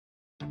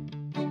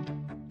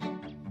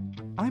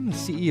I'm the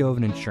CEO of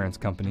an insurance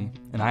company,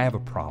 and I have a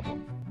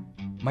problem.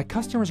 My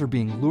customers are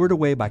being lured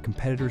away by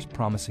competitors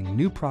promising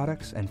new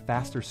products and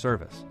faster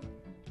service.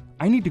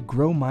 I need to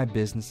grow my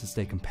business to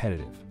stay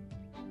competitive.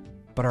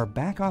 But our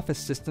back-office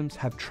systems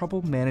have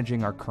trouble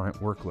managing our current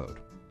workload.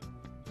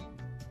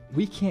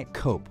 We can't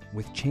cope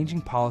with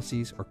changing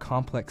policies or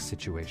complex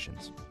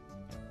situations.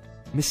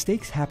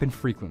 Mistakes happen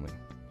frequently,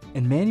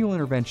 and manual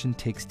intervention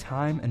takes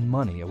time and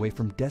money away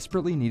from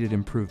desperately needed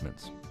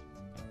improvements.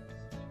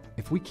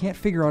 If we can't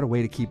figure out a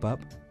way to keep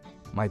up,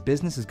 my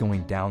business is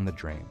going down the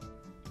drain.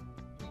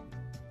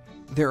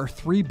 There are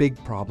 3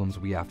 big problems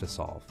we have to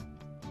solve.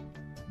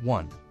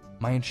 1.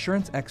 My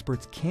insurance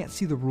experts can't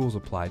see the rules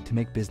applied to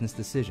make business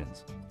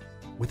decisions.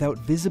 Without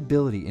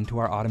visibility into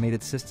our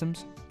automated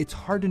systems, it's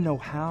hard to know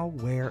how,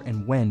 where,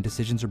 and when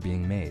decisions are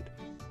being made.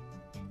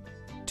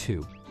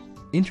 2.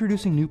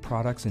 Introducing new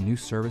products and new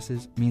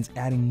services means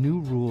adding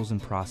new rules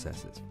and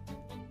processes.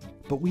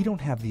 But we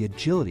don't have the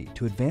agility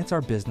to advance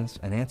our business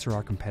and answer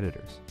our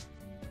competitors.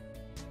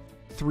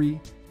 3.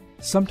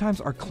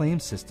 Sometimes our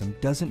claims system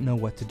doesn't know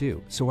what to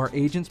do, so our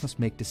agents must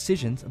make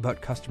decisions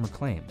about customer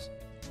claims.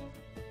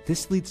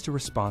 This leads to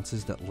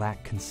responses that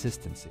lack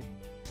consistency,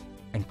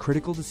 and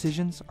critical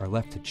decisions are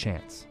left to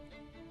chance.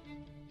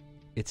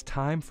 It's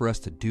time for us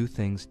to do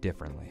things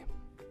differently.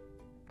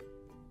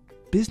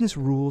 Business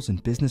rules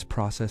and business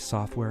process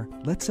software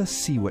lets us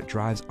see what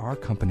drives our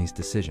company's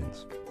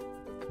decisions.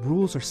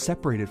 Rules are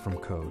separated from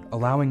code,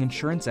 allowing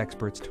insurance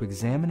experts to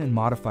examine and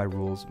modify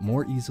rules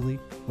more easily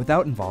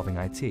without involving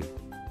IT.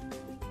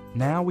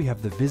 Now we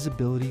have the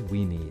visibility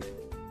we need.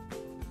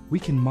 We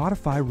can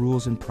modify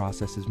rules and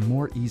processes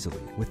more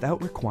easily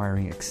without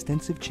requiring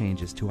extensive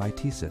changes to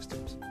IT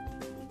systems.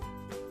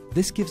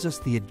 This gives us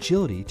the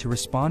agility to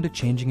respond to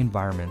changing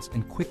environments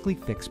and quickly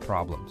fix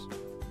problems.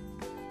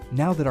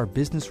 Now that our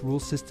business rule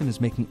system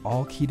is making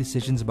all key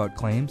decisions about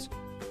claims,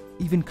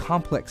 even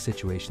complex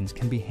situations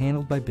can be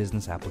handled by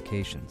business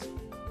applications.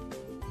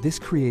 This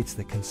creates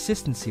the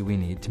consistency we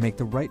need to make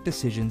the right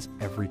decisions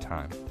every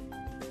time.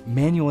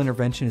 Manual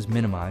intervention is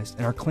minimized,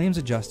 and our claims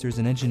adjusters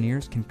and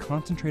engineers can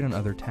concentrate on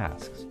other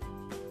tasks.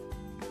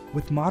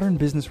 With modern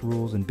business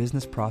rules and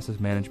business process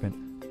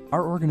management,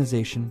 our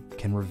organization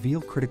can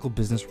reveal critical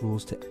business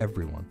rules to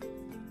everyone,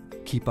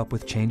 keep up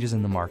with changes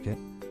in the market,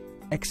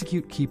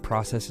 execute key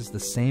processes the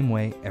same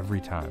way every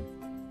time.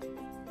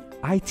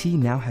 IT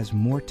now has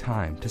more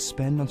time to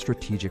spend on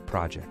strategic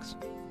projects.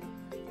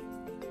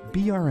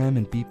 BRM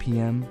and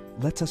BPM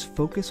lets us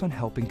focus on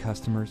helping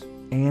customers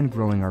and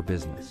growing our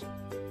business.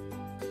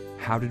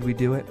 How did we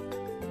do it?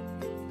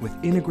 With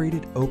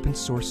integrated open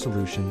source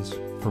solutions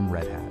from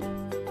Red Hat.